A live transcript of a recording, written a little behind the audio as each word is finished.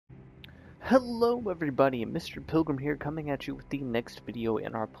Hello everybody, Mr. Pilgrim here coming at you with the next video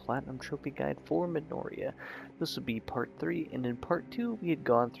in our Platinum Trophy Guide for Minoria. This will be part 3, and in part 2 we had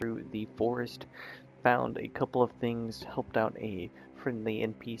gone through the forest, found a couple of things, helped out a friendly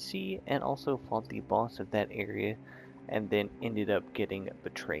NPC, and also fought the boss of that area, and then ended up getting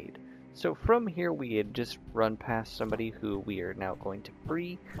betrayed. So from here we had just run past somebody who we are now going to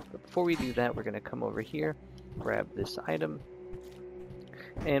free, but before we do that we're going to come over here, grab this item,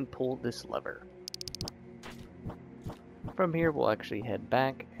 and pull this lever. From here we'll actually head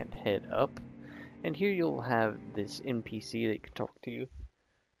back and head up, and here you'll have this NPC that can talk to you.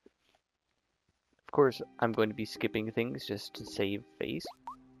 Of course I'm going to be skipping things just to save face,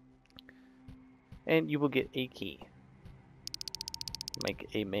 and you will get a key. Make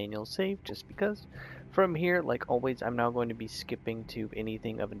a manual save just because. From here, like always, I'm now going to be skipping to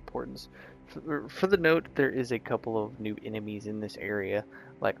anything of importance. For the note, there is a couple of new enemies in this area,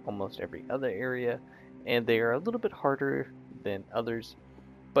 like almost every other area, and they are a little bit harder than others,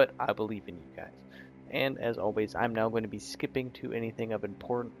 but I believe in you guys. And as always, I'm now going to be skipping to anything of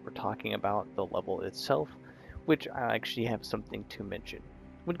importance. We're talking about the level itself, which I actually have something to mention.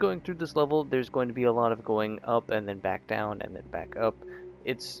 When going through this level, there's going to be a lot of going up and then back down and then back up.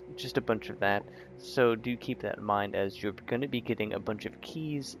 It's just a bunch of that, so do keep that in mind as you're going to be getting a bunch of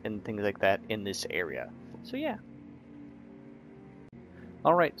keys and things like that in this area. So yeah.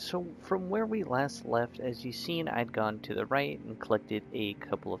 Alright, so from where we last left, as you've seen, I'd gone to the right and collected a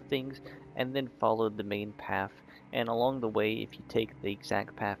couple of things, and then followed the main path. And along the way, if you take the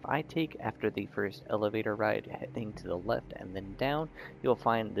exact path I take after the first elevator ride, heading to the left and then down, you'll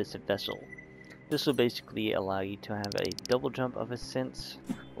find this vessel. This will basically allow you to have a double jump of a sense,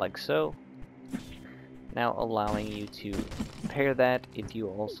 like so. Now allowing you to pair that if you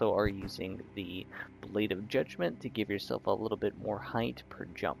also are using the Blade of Judgment to give yourself a little bit more height per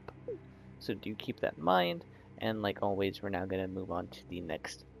jump. So do keep that in mind, and like always, we're now going to move on to the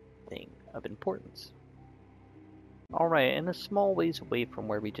next thing of importance. Alright, and a small ways away from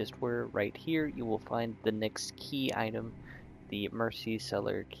where we just were, right here, you will find the next key item, the Mercy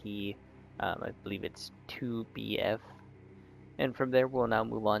Cellar key. I believe it's 2BF. And from there, we'll now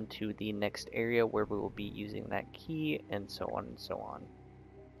move on to the next area where we will be using that key, and so on and so on.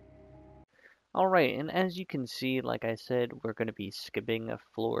 Alright, and as you can see, like I said, we're going to be skipping a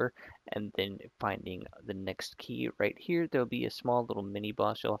floor and then finding the next key right here. There'll be a small little mini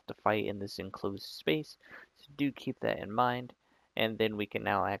boss you'll have to fight in this enclosed space, so do keep that in mind. And then we can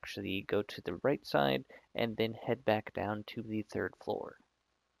now actually go to the right side and then head back down to the third floor.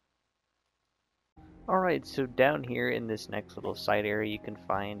 Alright, so down here in this next little side area you can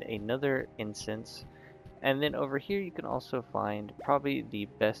find another incense, and then over here you can also find probably the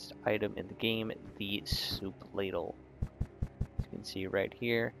best item in the game, the soup ladle. As you can see right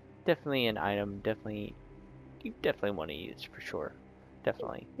here, definitely an item, you definitely want to use for sure.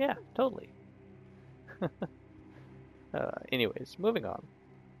 Definitely, yeah, totally. Anyways, moving on.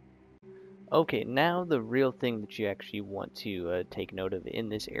 Okay, now the real thing that you actually want to take note of in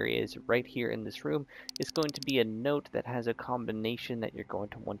this area is right here in this room is going to be a note that has a combination that you're going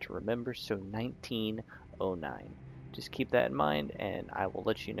to want to remember, so 1909. Just keep that in mind, and I will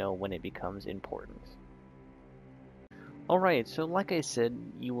let you know when it becomes important. Alright, so like I said,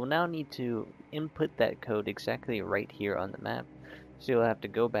 you will now need to input that code exactly right here on the map. So you'll have to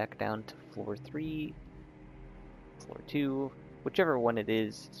go back down to floor 3, floor 2, whichever one it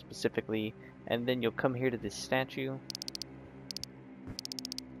is specifically, and then you'll come here to this statue,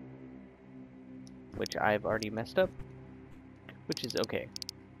 which I've already messed up, which is okay.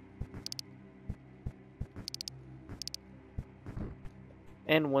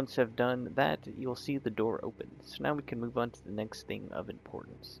 And once I've done that, you'll see the door open. So now we can move on to the next thing of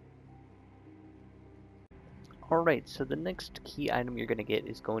importance. Alright, so the next key item you're going to get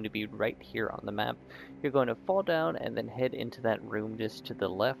is going to be right here on the map. You're going to fall down and then head into that room just to the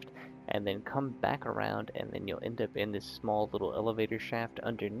left, and then come back around, and then you'll end up in this small little elevator shaft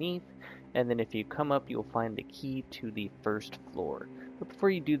underneath, and then if you come up you'll find the key to the first floor. But before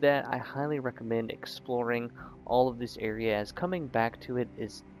you do that, I highly recommend exploring all of this area, as coming back to it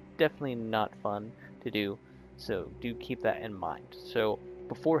is definitely not fun to do, so do keep that in mind. So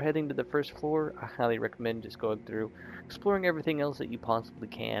before heading to the first floor, I highly recommend just going through, exploring everything else that you possibly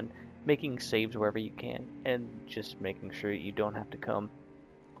can, making saves wherever you can, and just making sure you don't have to come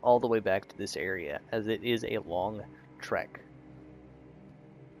all the way back to this area, as it is a long trek.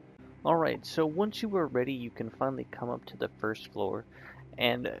 Alright, so once you are ready, you can finally come up to the first floor,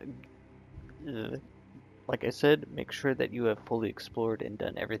 and Like I said, make sure that you have fully explored and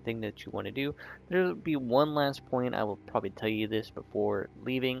done everything that you want to do. There'll be one last point. I will probably tell you this before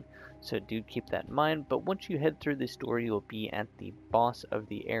leaving, so do keep that in mind. But once you head through this door, you'll be at the boss of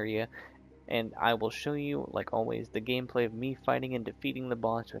the area, and I will show you, like always, the gameplay of me fighting and defeating the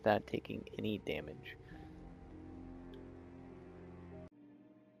boss without taking any damage.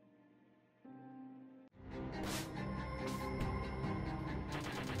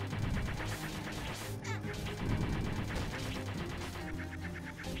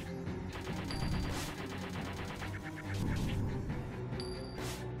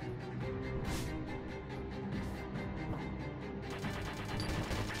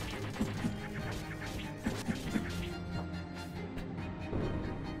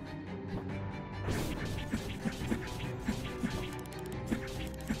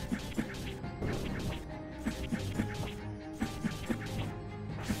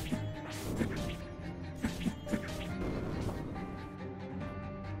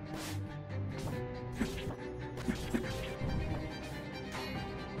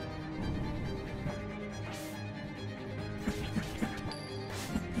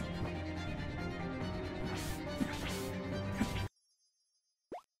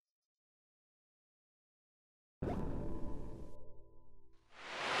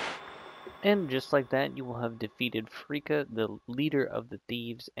 And just like that, you will have defeated Frikka, the leader of the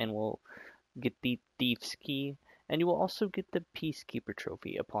thieves, and will get the Thieves Key, and you will also get the Peacekeeper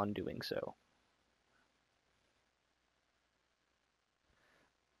Trophy upon doing so.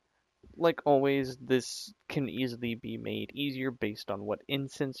 Like always, this can easily be made easier based on what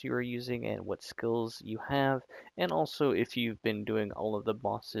incense you are using and what skills you have, and also if you've been doing all of the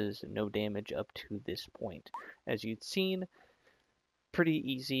bosses no damage up to this point. As you've seen, pretty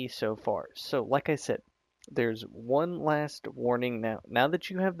easy so far. So like I said, there's one last warning now. Now that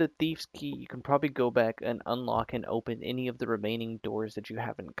you have the Thief's Key, you can probably go back and unlock and open any of the remaining doors that you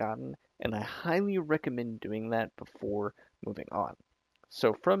haven't gotten, and I highly recommend doing that before moving on.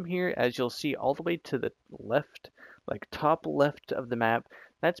 So from here, as you'll see all the way to the left, like top left of the map,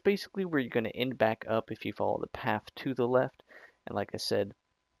 that's basically where you're going to end back up if you follow the path to the left. And like I said,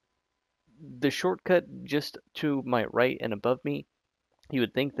 the shortcut just to my right and above me, you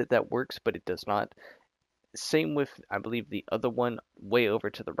would think that that works, but it does not. Same with, I believe, the other one way over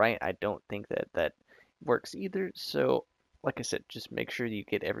to the right. I don't think that that works either. So, like I said, just make sure you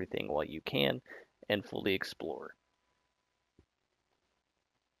get everything while you can and fully explore.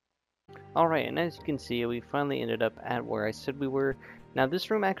 Alright, and as you can see, we finally ended up at where I said we were. Now, this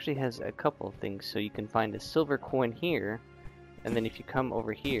room actually has a couple of things. So you can find a silver coin here, and then if you come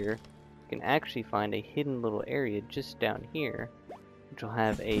over here, you can actually find a hidden little area just down here, which will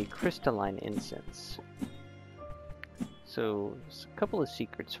have a crystalline incense. So there's a couple of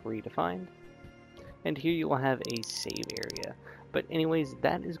secrets for you to find. And here you will have a save area. But anyways,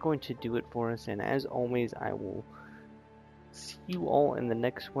 that is going to do it for us. And as always, I will see you all in the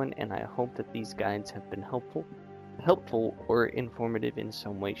next one. And I hope that these guides have been helpful or informative in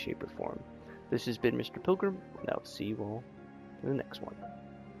some way, shape, or form. This has been Mr. Pilgrim, and I'll see you all in the next one.